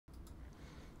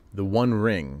The One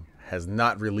Ring has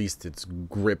not released its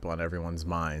grip on everyone's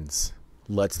minds.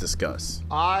 Let's discuss.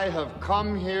 I have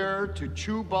come here to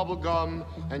chew bubblegum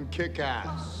and kick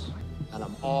ass, and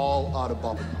I'm all out of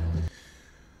bubblegum.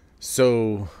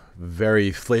 So,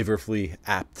 very flavorfully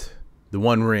apt. The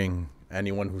One Ring,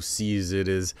 anyone who sees it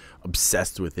is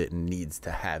obsessed with it and needs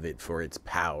to have it for its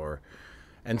power.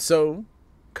 And so,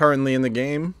 currently in the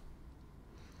game,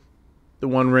 the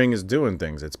One Ring is doing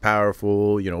things. It's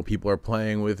powerful, you know, people are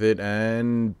playing with it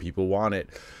and people want it.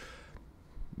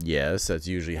 Yes, that's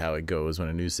usually how it goes when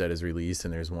a new set is released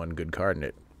and there's one good card in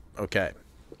it. Okay,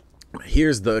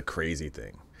 here's the crazy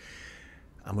thing.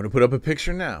 I'm going to put up a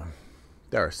picture now.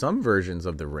 There are some versions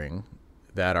of the ring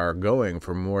that are going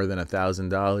for more than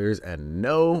 $1,000, and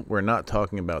no, we're not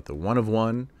talking about the one of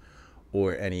one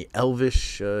or any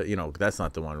elvish, that's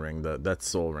not the One Ring, that's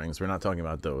soul rings. We're not talking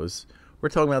about those. We're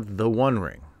talking about the One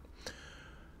Ring.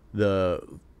 The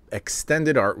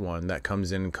extended art one that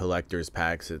comes in collector's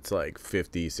packs, it's like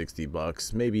 50, 60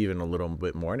 bucks, maybe even a little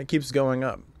bit more, and it keeps going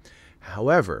up.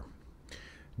 However,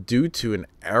 due to an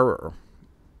error,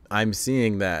 I'm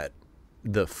seeing that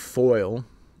the foil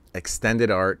extended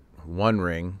art One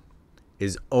Ring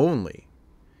is only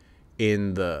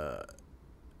in the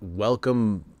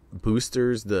welcome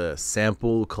boosters, the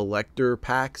sample collector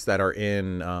packs that are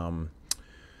in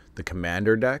the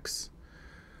commander decks.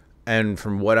 And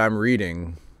from what I'm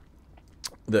reading,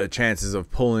 the chances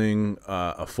of pulling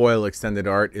a foil extended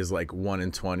art is like 1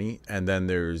 in 20, and then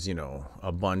there's, you know,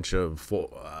 a bunch of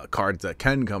cards that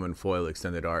can come in foil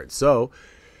extended art. So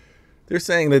they're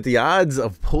saying that the odds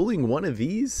of pulling one of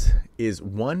these is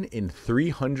 1 in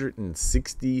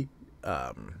 360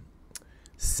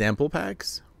 sample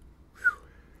packs.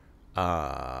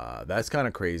 That's kind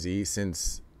of crazy,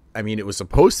 since I mean, it was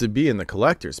supposed to be in the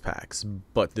collector's packs,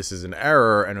 but this is an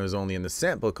error and it was only in the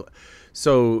sample.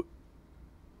 So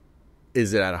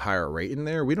is it at a higher rate in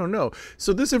there? We don't know.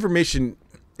 So this information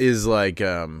is like,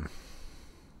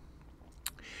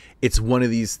 it's one of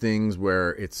these things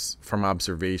where it's from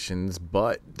observations,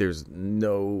 but there's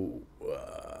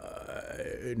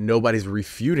nobody's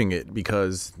refuting it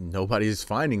because nobody's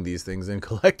finding these things in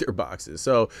collector boxes.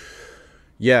 So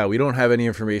yeah, we don't have any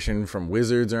information from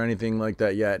Wizards or anything like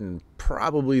that yet, and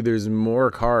probably there's more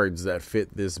cards that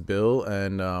fit this bill,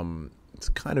 and it's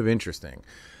kind of interesting.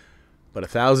 But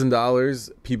 $1,000,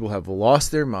 people have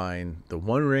lost their mind. The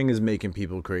One Ring is making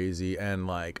people crazy, and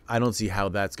like, I don't see how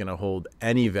that's gonna hold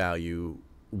any value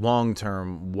long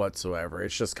term whatsoever.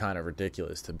 It's just kind of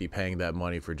ridiculous to be paying that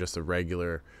money for just a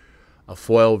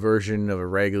foil version of a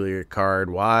regular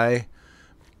card. Why?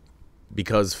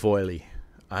 Because foily.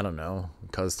 I don't know.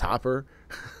 Because topper.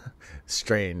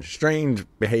 strange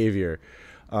behavior.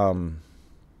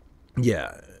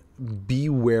 Yeah, be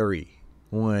wary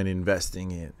when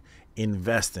investing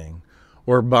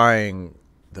or buying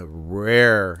the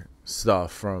rare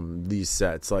stuff from these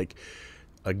sets. Like,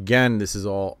 again, this is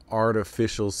all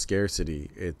artificial scarcity.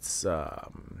 It's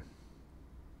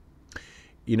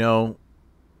you know,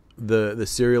 the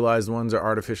serialized ones are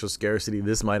artificial scarcity.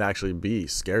 This might actually be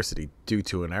scarcity due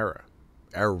to an error,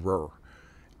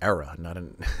 not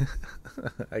an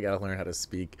I gotta learn how to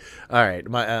speak. All right,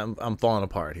 I'm falling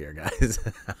apart here, guys.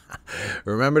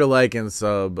 Remember to like and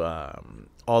sub,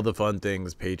 all the fun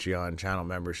things, Patreon, channel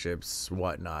memberships,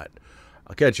 whatnot.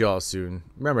 I'll catch you all soon.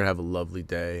 Remember to have a lovely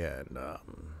day, and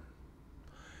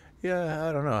yeah,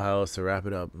 I don't know how else to wrap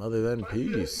it up other than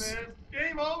peace.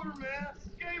 Game over, man.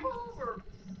 Game over.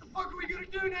 What the fuck are we gonna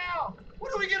do now?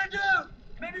 What are we gonna do?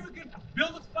 Maybe we could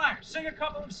build a fire, sing a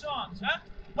couple of songs, huh?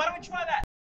 Why don't we try that?